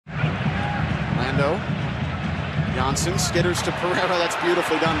Orlando. Janssen skitters to Pereira. That's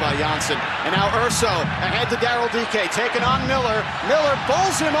beautifully done by Janssen. And now Urso ahead to Daryl DK, taking on Miller. Miller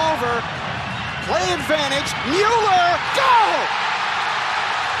bowls him over. Play advantage. Mueller, goal!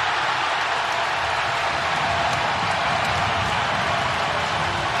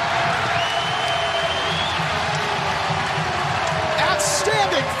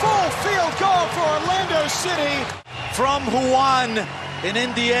 Outstanding full field goal for Orlando City. From Juan. And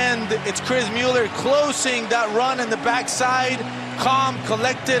in the end, it's Chris Mueller closing that run in the backside, calm,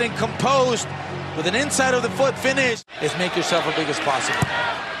 collected, and composed with an inside of the foot finish. Is make yourself as big as possible.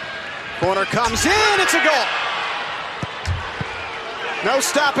 Corner comes in, it's a goal. No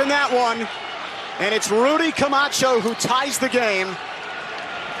stopping that one. And it's Rudy Camacho who ties the game.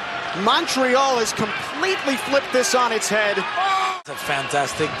 Montreal has completely flipped this on its head. It's a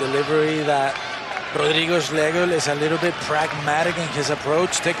fantastic delivery that Rodrigo Schlegel is a little bit pragmatic in his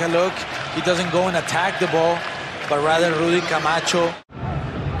approach. Take a look. He doesn't go and attack the ball, but rather Rudy Camacho.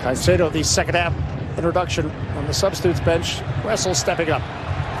 Caicedo, the second half introduction on the substitutes bench. Wrestle stepping up.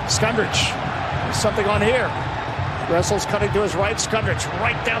 Skundrich. There's something on here. Wrestle's cutting to his right. Skundrich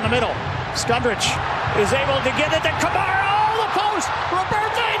right down the middle. Skundrich is able to get it to Kamara. Oh, the post.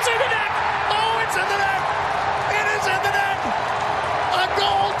 Roberto, it's in the net. Oh, it's in the net. It is in the net. A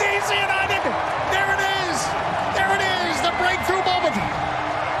goal, DC United. There it is. There it is. The breakthrough moment.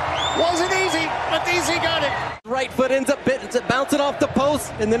 Wasn't easy, but DC got it. Right foot ends up bouncing off the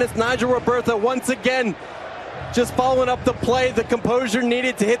post, and then it's Nigel Roberto once again just following up the play. The composure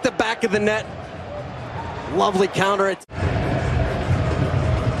needed to hit the back of the net. Lovely counter. It's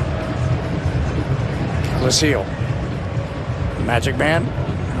Lucille. Magic Man.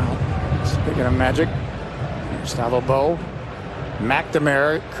 Speaking of magic, Gustavo Bo.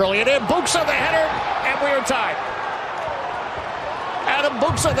 McNamara curling it in. Buxa the header, and we are tied. Adam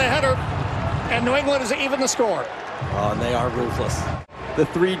Buxa the header, and New England is even the score. Oh, and they are ruthless. The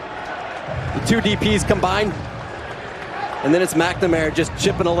two DPs combined, and then it's McNamara just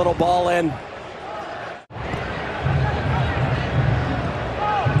chipping a little ball in.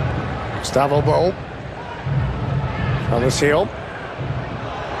 Gustavo Bo. Carlos Heel.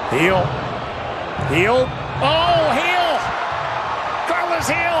 Heel. Heel. Oh, Heel! Carlos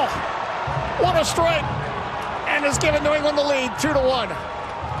Heel! What a strike! And has given New England the lead, 2-1.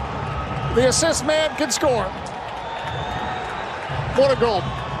 The assist man can score. What a goal.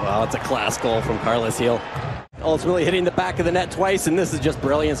 Wow, it's a class goal from Carlos Heel. Ultimately hitting the back of the net twice, and this is just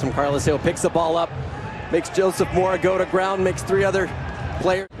brilliance from Carlos Heel. Picks the ball up, makes Joseph Mora go to ground, makes three other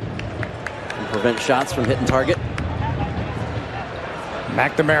players. And prevent shots from hitting target.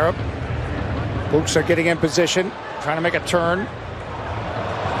 McNamara. Buxa getting in position, trying to make a turn.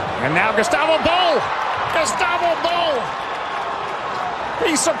 And now Gustavo Bo! Gustavo Bo!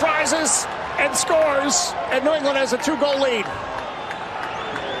 He surprises and scores, and New England has a 2-goal lead.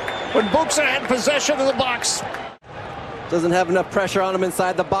 When Buxa had possession of the box. Doesn't have enough pressure on him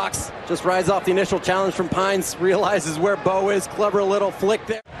inside the box. Just rides off the initial challenge from Pines, realizes where Bo is. Clever little flick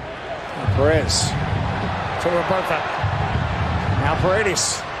there. Perez to Roberta. Now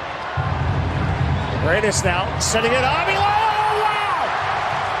Paredes. Paredes now setting it up. Oh, wow!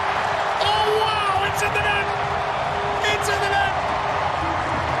 Oh, wow! It's in the net! It's in the net!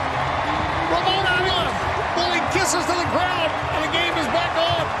 Ramon Avila blowing kisses to the crowd, and the game is back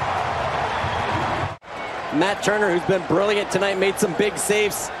on. Matt Turner, who's been brilliant tonight, made some big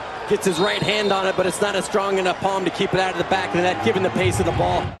saves. Gets his right hand on it, but it's not a strong enough palm to keep it out of the back of the net, given the pace of the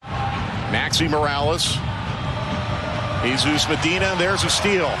ball. Maxi Morales. Jesus Medina, there's a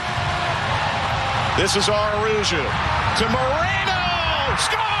steal. This is Arango to Moreno.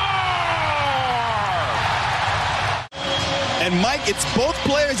 Score! And Mike, it's both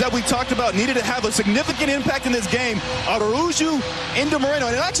players that we talked about needed to have a significant impact in this game. Arango into Moreno.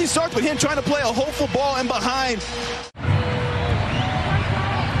 And it actually starts with him trying to play a hopeful ball in behind.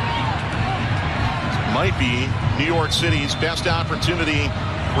 Might be New York City's best opportunity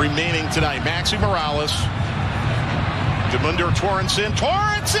remaining tonight. Maxi Morales. Demunder Torrenson.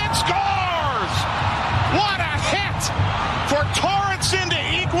 Torrenson scores! What a hit for Torrenson to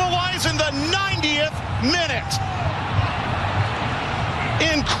equalize in the 90th minute.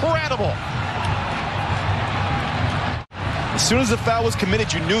 Incredible. As soon as the foul was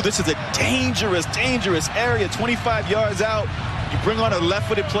committed, you knew this is a dangerous, dangerous area. 25 yards out. You bring on a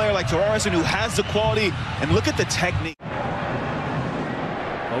left-footed player like Torrenson who has the quality, and look at the technique.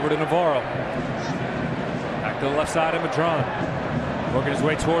 Over to Navarro. Back to the left side of Madron. Working his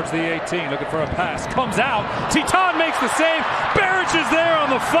way towards the 18, looking for a pass. Comes out. Titan makes the save. Barrich is there on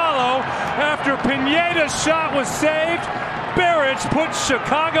the follow. After Pineda's shot was saved, Barrich puts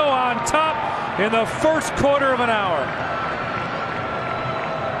Chicago on top. in the first quarter of an hour.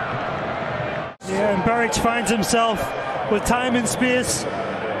 Yeah, and Berich finds himself with time and space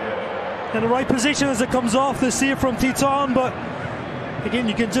in the right position as it comes off the save from Titon, but again,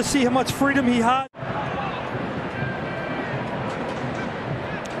 you can just see how much freedom he had.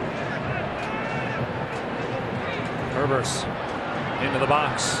 Herbers into the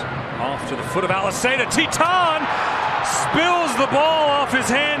box, off to the foot of Aliseda. Titon spills the ball off his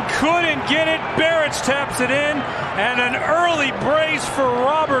hand, couldn't get it. Berich taps it in, and an early brace for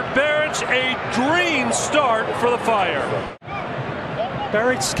Robert Berich. A dream start for the Fire.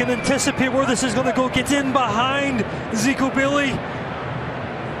 Berich can anticipate where this is going to go, gets in behind Zico Billy.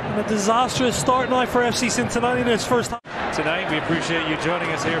 And a disastrous start now for FC Cincinnati in his first half. Tonight, we appreciate you joining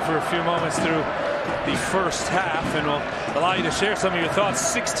us here for a few moments through the first half, and we'll allow you to share some of your thoughts.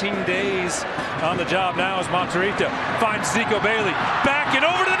 16 days on the job now as Monterita finds Zico Bailey back and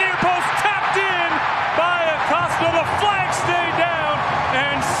over to the near post, tapped in by Acosta. The flag stayed down,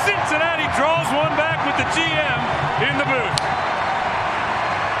 and Cincinnati draws one back with the GM in the booth.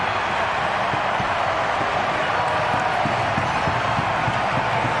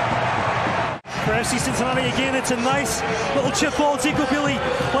 For FC Cincinnati again, it's a nice little chip ball. Zico Billy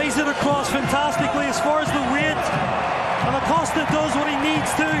plays it across fantastically as far as the weight. And Acosta does what he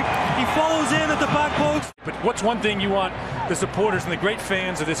needs to. He follows in at the back post. But what's one thing you want the supporters and the great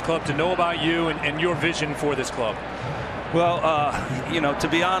fans of this club to know about you and your vision for this club? Well, you know, to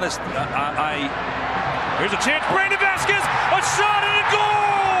be honest, Here's a chance. Brandon Vasquez, a shot and a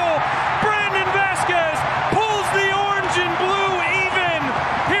goal! Brandon Vasquez pulls the orange and blue even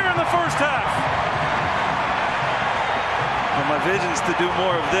here in the first half. my vision is to do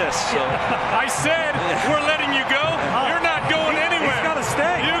more of this. So I said we're letting you go. You're not going anywhere. He's got to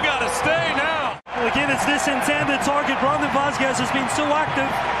stay. You got to stay now. Well, again, it's this intended target. Brandon Vasquez has been so active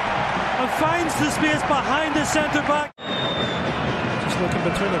and finds the space behind the centre back. Just looking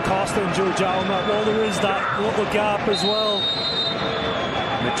between Acosta and Joe Jao on that wall, there is that little gap as well.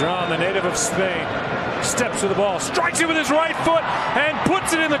 Medran, the native of Spain, steps to the ball, strikes it with his right foot, and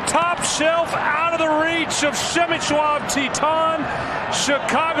puts it in the top shelf out of the reach of Przemysław Titon.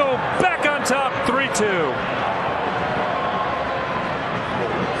 Chicago back on top, 3-2.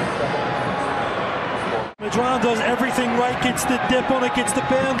 Medran does everything right, gets the dip on it, gets the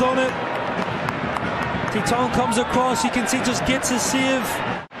bend on it. Titon comes across, you can see just gets his save.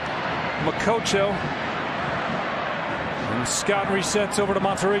 Makocho. And Scott resets over to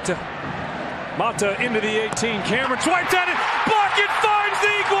Monterita. Mata into the 18. Cameron swipes at it. Blackett finds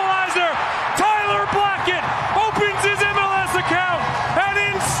the equalizer. Tyler Blackett opens his MLS account. And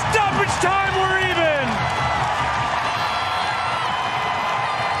in stoppage time, we're even.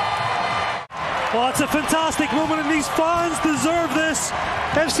 Well, it's a fantastic moment, and these fans deserve this.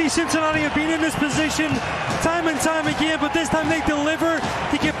 FC Cincinnati have been in this position time and time again, but this time they deliver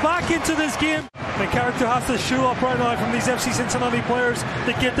to get back into this game. The character has to show up right now from these FC Cincinnati players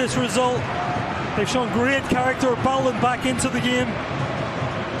to get this result. They've shown great character, battling back into the game.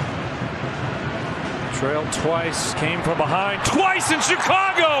 Trailed twice, came from behind, twice in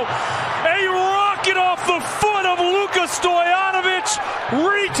Chicago. A rocket off the foot of Luka Stojanovic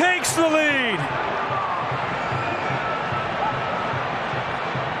retakes the lead.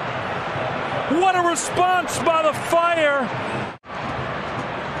 What a response by the Fire.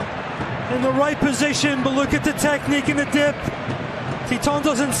 In the right position, but look at the technique in the dip. Titon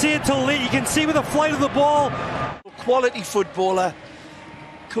doesn't see it till late. You can see with the flight of the ball. Quality footballer.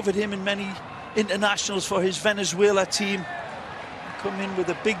 Covered him in many internationals for his Venezuela team. Come in with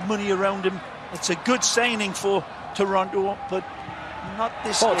the big money around him. It's a good signing for Toronto, but not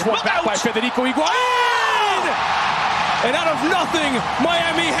this game. It's back by Federico Higuain! And out of nothing,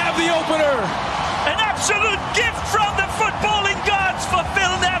 Miami have the opener. An absolute gift from the footballing gods for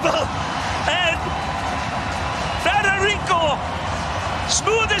Phil Neville. And Federico,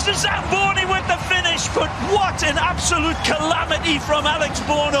 smooth as a Zamboni with the finish, but what an absolute calamity from Alex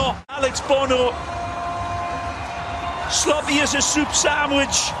Bono. Alex Bono, sloppy as a soup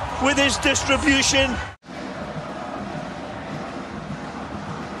sandwich with his distribution.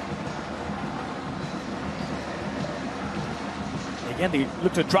 Again, they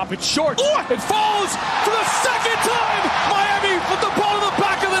look to drop it short. Oh! It falls for the second time. Miami with the ball in the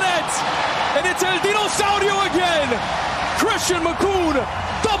back of the net. And it's El Dinosaurio again. Christian Macoun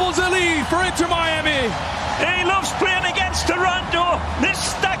doubles the lead for Inter Miami. He loves playing against Toronto.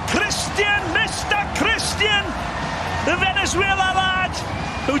 Mr. Cristian, the Venezuela lad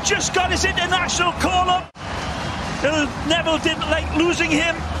who just got his international call-up. Neville didn't like losing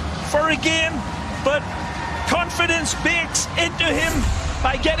him for a game, but confidence bakes into him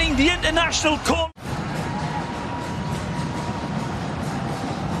by getting the international call.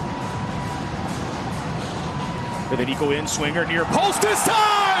 Federico in, swinger near post this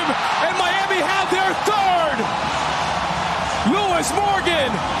time! And Miami have their third! Lewis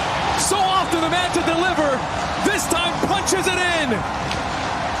Morgan, so often the man to deliver, this time punches it in!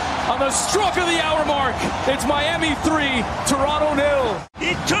 On the stroke of the hour mark, it's Miami 3, Toronto 0.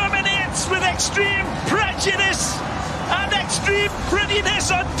 He terminates with extreme prejudice and extreme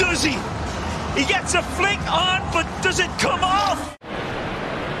prettiness, or does he? He gets a flick on, but does it come off?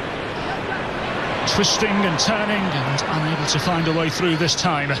 Twisting and turning and unable to find a way through this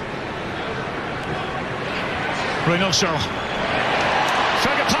time. Reynoso.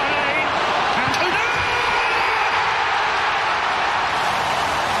 Fagapane and Uno!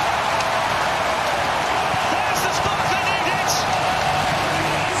 There's the spot they needed!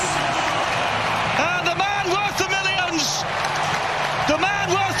 And the man worth the millions! The man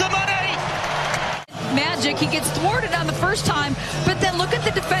worth the money! Magic, he gets thwarted on the first time, but then look at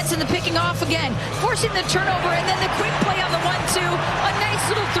the defense and the picking off again, forcing the turnover, and then the quick play on the 1-2, a nice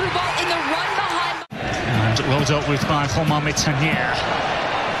little through ball in the run behind. And well dealt with by Romain Métanier.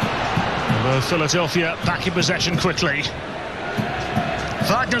 Although Philadelphia back in possession quickly.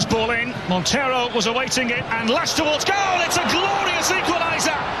 Wagner's ball in, Montero was awaiting it, and lashed towards goal. It's a glorious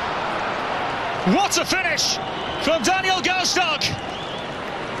equaliser. What a finish from Daniel Gausdorp.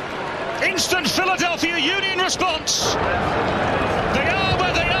 Instant Philadelphia Union response. They are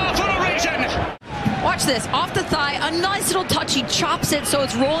where they are for a reason. Watch this, off the thigh, a nice little touch. He chops it so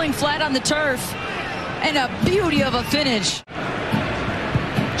it's rolling flat on the turf. And a beauty of a finish.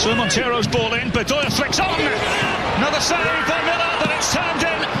 So Montero's ball in, Bedoya flicks on. Another save by Miller, but it's turned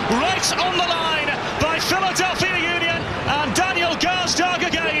in right on the line by Philadelphia Union and Daniel Gausdorp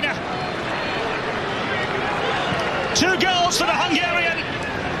again. 2 goals for the Hungarian.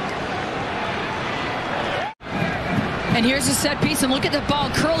 And here's a set piece, and look at the ball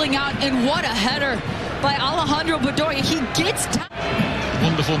curling out, and what a header by Alejandro Bedoya. He gets time.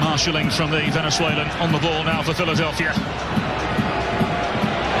 Wonderful marshalling from the Venezuelan on the ball now for Philadelphia.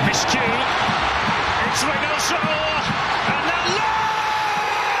 Miscue. It's Reynoso. And that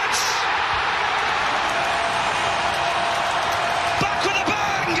launch! Back with a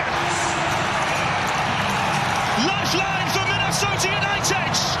bang! Lifeline for Minnesota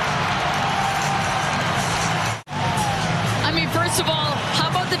United! I mean, first of all, how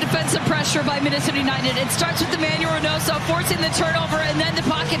about the defensive pressure by Minnesota United? It starts with Emmanuel Reynoso forcing the turnover, and then the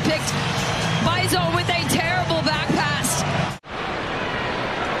pocket picked by Zo with a terrible back pass.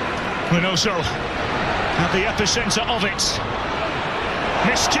 Reynoso at the epicenter of it.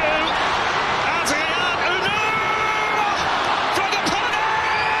 Miscue. Adrian Uno! Fagapane!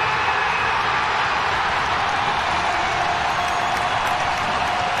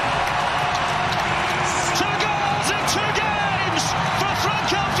 2 goals in 2 games for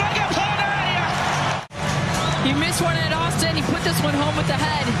Franco Fagapane! He missed one at Austin. He put this one home with the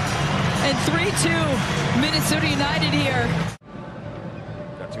head. And 3-2 Minnesota United here.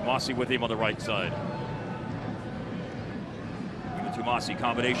 Tomasi with him on the right side. Tomasi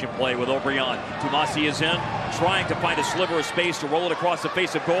combination play with O'Brien. Tomasi is in, trying to find a sliver of space to roll it across the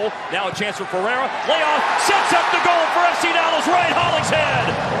face of goal. Now a chance for Ferreira. Layoff sets up the goal for FC Dallas, right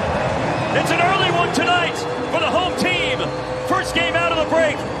Hollingshead. It's an early one tonight for the home team. First game out of the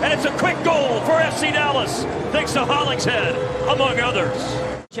break, and it's a quick goal for FC Dallas, thanks to Hollingshead, among others.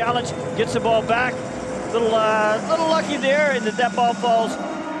 Challenge, gets the ball back. Little lucky there, and that ball falls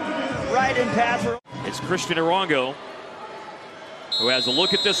right in path. It's Cristian Arango who has a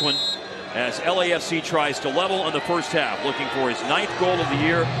look at this one as LAFC tries to level in the first half, looking for his 9th goal of the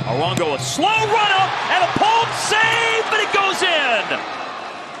year. Arango, a slow run up and a pulled save, but it goes in.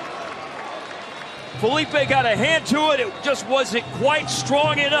 Felipe got a hand to it. It just wasn't quite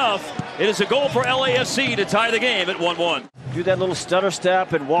strong enough. It is a goal for LAFC to tie the game at 1-1. Do that little stutter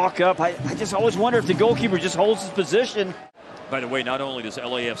step and walk up. I just always wonder if the goalkeeper just holds his position. By the way, not only does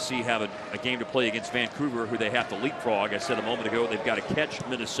LAFC have a game to play against Vancouver, who they have to leapfrog, I said a moment ago, they've got to catch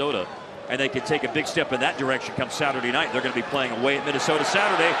Minnesota, and they can take a big step in that direction come Saturday night. They're going to be playing away at Minnesota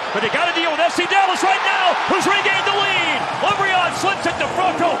Saturday, but they got to deal with FC Dallas right now, who's regained the lead. O'Brien slips it to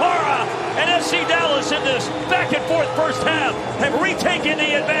Franco Jara, and FC Dallas in this back and forth first half have retaken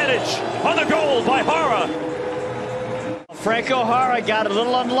the advantage on the goal by Jara. Franco Jara got a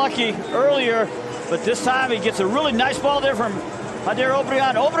little unlucky earlier, but this time he gets a really nice ball there from Jader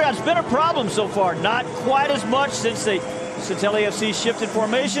O'Brien. O'Brien's been a problem so far. Not quite as much since LAFC shifted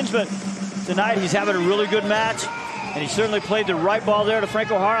formations, but tonight he's having a really good match, and he certainly played the right ball there to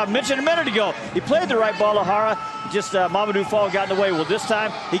Franco Jara. I mentioned a minute ago, he played the right ball to Jara. just Mamadou Fall got in the way. Well, this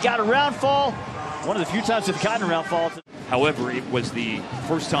time he got a round fall. One of the few times he's gotten a round fall. However, it was the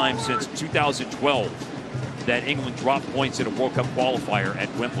first time since 2012 that England dropped points in a World Cup qualifier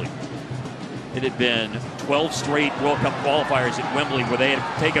at Wembley. It had been 12 straight World Cup qualifiers at Wembley where they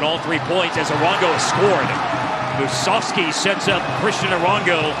had taken all 3 points as Arango has scored. Musovski sets up Cristian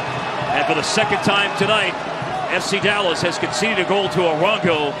Arango, and for the second time tonight, FC Dallas has conceded a goal to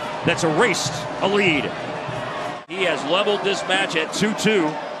Arango that's erased a lead. He has leveled this match at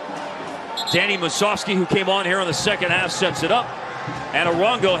 2-2. Danny Musovski, who came on here in the second half, sets it up. And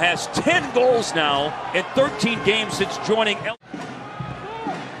Arango has 10 goals now in 13 games since joining.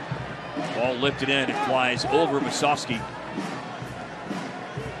 Ball lifted in, it flies over Musovski.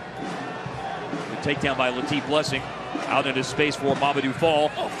 The takedown by Latif Blessing. Out into space for Mamadou Fall.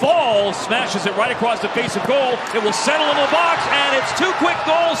 Fall smashes it right across the face of goal. It will settle in the box, and it's 2 quick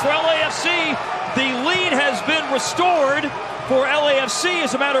goals for LAFC. The lead has been restored for LAFC.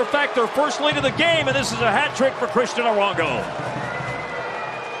 As a matter of fact, their first lead of the game, and this is a hat trick for Cristian Arango.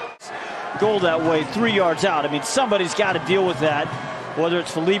 Goal that way, 3 yards out. I mean, somebody's got to deal with that, whether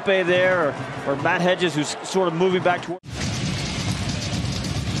it's Felipe there or Matt Hedges, who's sort of moving back toward.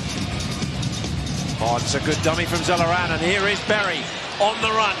 Oh, it's a good dummy from Zellaran, and here is Berry on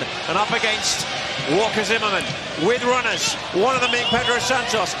the run and up against Walker Zimmerman with runners. One of them being Pedro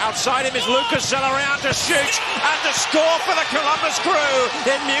Santos. Outside him is Lucas Zellaran to shoot and to score for the Columbus Crew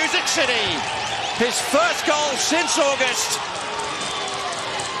in Music City. His first goal since August.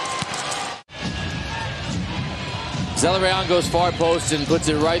 Zellaran goes far post and puts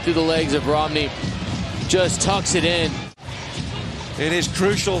it right through the legs of Romney. Just tucks it in. It is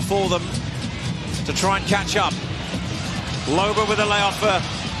crucial for them to try and catch up. Loba with a layoff for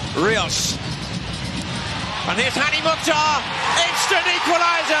Rios. And here's Hani Mukhtar. Instant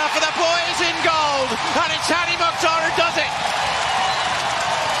equaliser for the boys in gold. And it's Hani Mukhtar who does it.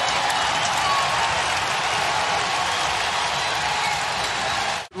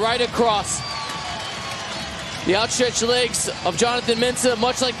 Right across the outstretched legs of Jonathan Mensah,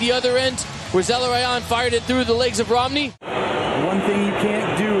 much like the other end, where Zellaran fired it through the legs of Romney. One thing you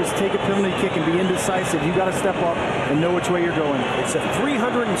can't do is take a penalty kick and be indecisive. You got to step up and know which way you're going. It's a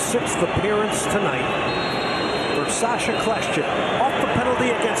 306th appearance tonight for Sasha Kleshchuk. Off the penalty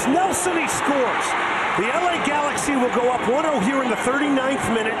against Nelson, he scores. The LA Galaxy will go up 1-0 here in the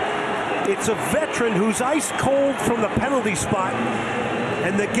 39th minute. It's a veteran who's ice cold from the penalty spot.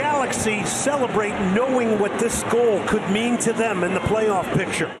 And the Galaxy celebrate knowing what this goal could mean to them in the playoff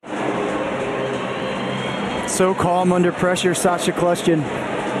picture. So calm under pressure, Sasha Kleshchuk.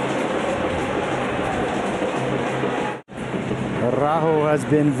 Rajo has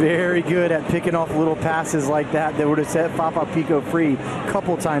been very good at picking off little passes like that would have set Fafa Pico free a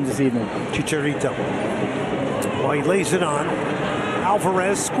couple times this evening. Chicharito. Well, he lays it on.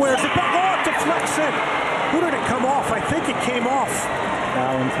 Alvarez squares it back. Oh, it deflects it. Who did it come off? I think it came off.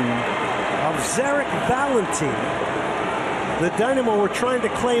 Valentin. Of Zarek Valentin. The Dynamo were trying to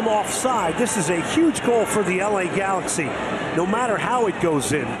claim offside. This is a huge goal for the LA Galaxy, no matter how it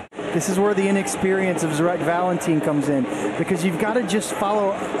goes in. This is where the inexperience of Zarek Valentin comes in, because you've got to just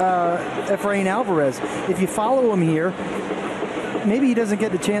follow Efrain Alvarez. If you follow him here, maybe he doesn't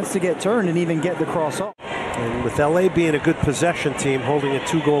get the chance to get turned and even get the cross off. And with LA being a good possession team, holding a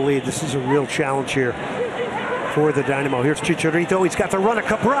 2-goal lead, this is a real challenge here for the Dynamo. Here's Chicharito. He's got the run of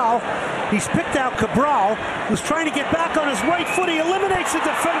Cabral. He's picked out Cabral, who's trying to get back on his right foot. He eliminates the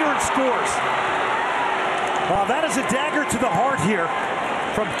defender and scores. Well, that is a dagger to the heart here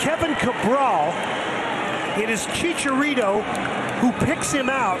from Kevin Cabral. It is Chicharito who picks him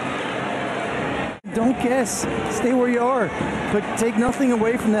out. Don't guess. Stay where you are. But take nothing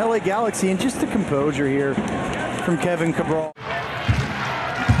away from the LA Galaxy, and just the composure here from Kevin Cabral.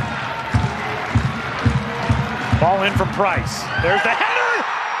 Ball in from Price. There's the header!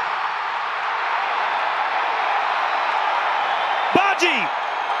 Baji!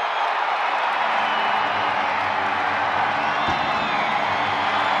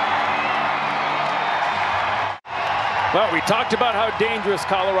 Well, we talked about how dangerous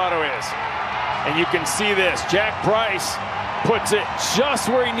Colorado is. And you can see this. Jack Price puts it just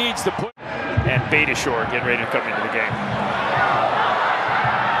where he needs to put. And Beitashour getting ready to come into the game.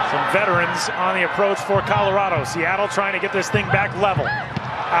 Some veterans on the approach for Colorado. Seattle trying to get this thing back level.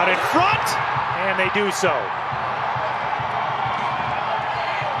 Out in front, and they do so.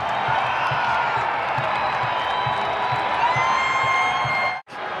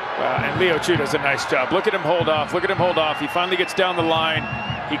 And Leo Chu does a nice job. Look at him hold off. Look at him hold off. He finally gets down the line.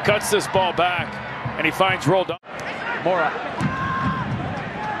 He cuts this ball back, and he finds Roldan. Mora.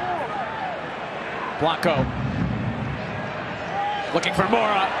 Blanco. Looking for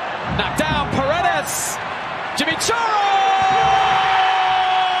Mora. Knocked down. Paredes. Jimmy Chara!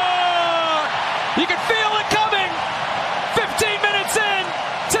 You can feel it coming. 15 minutes in.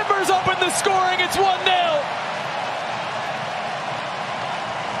 Timbers open the scoring. It's 1-0.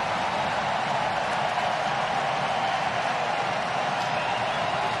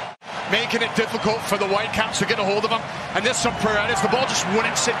 Making it difficult for the Whitecaps to get a hold of him. And there's some Paredes. The ball just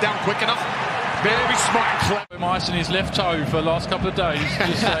wouldn't sit down quick enough. Very smart and clever. I'm icing his left toe for the last couple of days,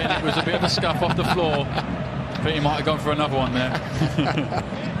 just saying it was a bit of a scuff off the floor. I think he might have gone for another one there.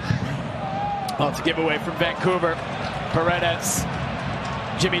 Lots of giveaway from Vancouver. Paredes.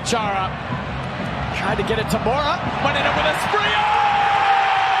 Jimmy Chara. Tried to get it to Mora. Went in it with a spree.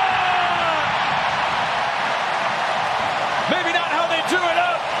 Maybe not how they drew it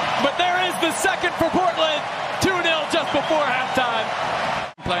up, but there is the second for Portland. 2-0 just before halftime.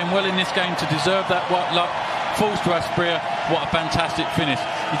 Playing well in this game to deserve that luck. Falls to Asprilla. What a fantastic finish.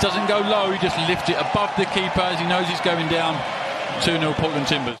 He doesn't go low, he just lifts it above the keeper as he knows he's going down. 2-0 Portland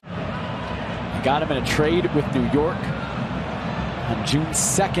Timbers. He got him in a trade with New York on June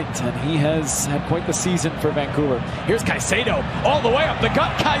 2nd, and he has had quite the season for Vancouver. Here's Caicedo all the way up the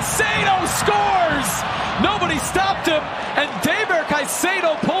gut. Caicedo scores! Nobody stopped him, and David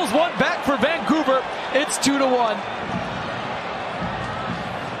Caicedo pulls one back for Vancouver. It's 2-1.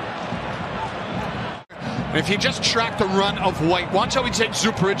 And if you just track the run of White, watch how he takes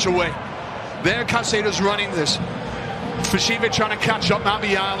Zuparic away. There Caicedo's running this. Fashiva trying to catch up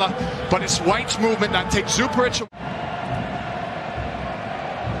Mabiala, but it's White's movement that takes Zuparic away.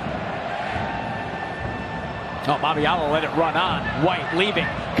 Oh, Mabiala let it run on. White leaving.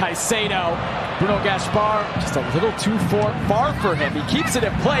 Caicedo. Bruno Gaspar just a little too far for him. He keeps it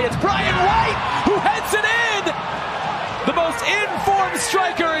in play. It's Brian White who heads it in! The most informed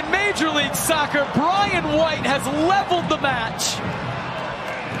striker in Major League Soccer, Brian White, has leveled the match.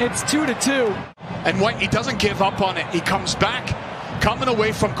 It's 2-2. And White, he doesn't give up on it. He comes back, coming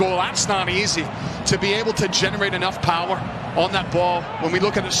away from goal. That's not easy to be able to generate enough power on that ball. When we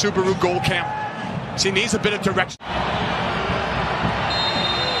look at the Subaru goal cam, so he needs a bit of direction.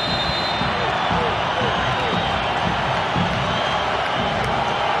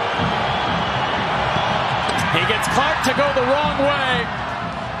 He gets Clark to go the wrong way.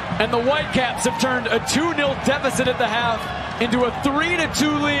 And the Whitecaps have turned a 2-0 deficit at the half into a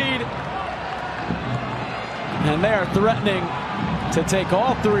 3-2 lead. And they are threatening to take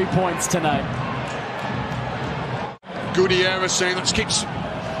all 3 points tonight. Gutierrez saying, let's keep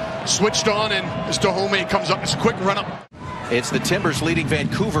switched on, and as Dahomey comes up, it's a quick run up. It's the Timbers leading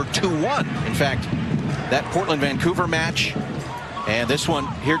Vancouver 2-1. In fact, that Portland-Vancouver match and this one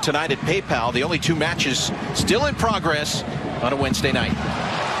here tonight at PayPal, the only 2 matches still in progress on a Wednesday night.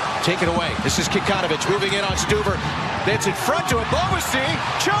 Take it away. This is Kikanovic moving in on Stuver. That's in front to a Bobasi.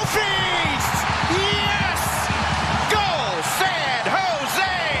 Trophies! Yes! Goal! San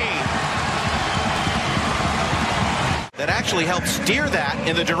Jose! That actually helped steer that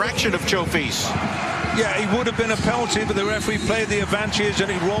in the direction of Trophies. Yeah, he would have been a penalty, but the referee played the advantage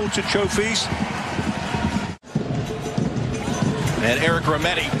and he rolled to Trophies. And Eric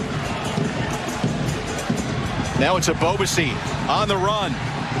Rometti. Now it's a Bobasi on the run.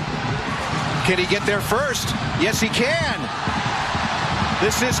 Can he get there first? Yes, he can.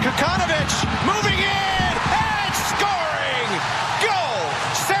 This is Kikanovic moving in and scoring. Goal,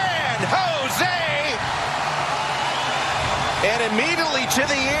 San Jose. And immediately to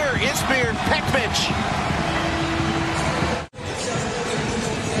the air, Ismir Pekmic.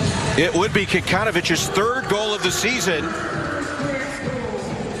 It would be Kikanovic's 3rd goal of the season.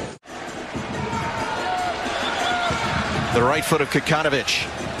 The right foot of Kikanovic.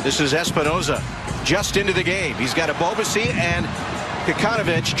 This is Espinoza just into the game. He's got a Bobasi and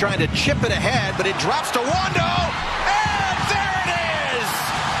Kikanovic trying to chip it ahead, but it drops to Wondo. And there it is!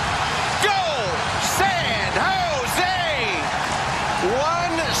 Goal! San Jose!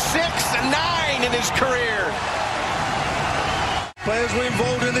 1-6-9 in his career. Players were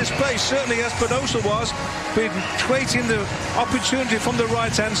involved in this play. Certainly Espinoza was, but creating the opportunity from the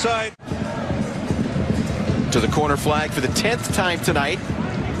right-hand side. To the corner flag for the 10th time tonight,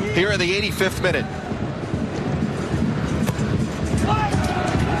 here in the 85th minute.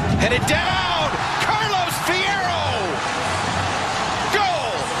 Headed down, Carlos Fierro!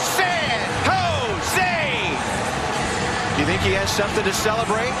 Goal, San Jose! You think he has something to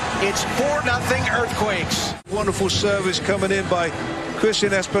celebrate? It's 4-0 Earthquakes. Wonderful service coming in by Cristian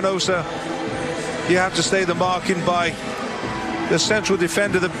Espinoza. You have to say the marking by the central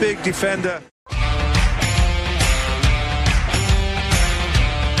defender, the big defender.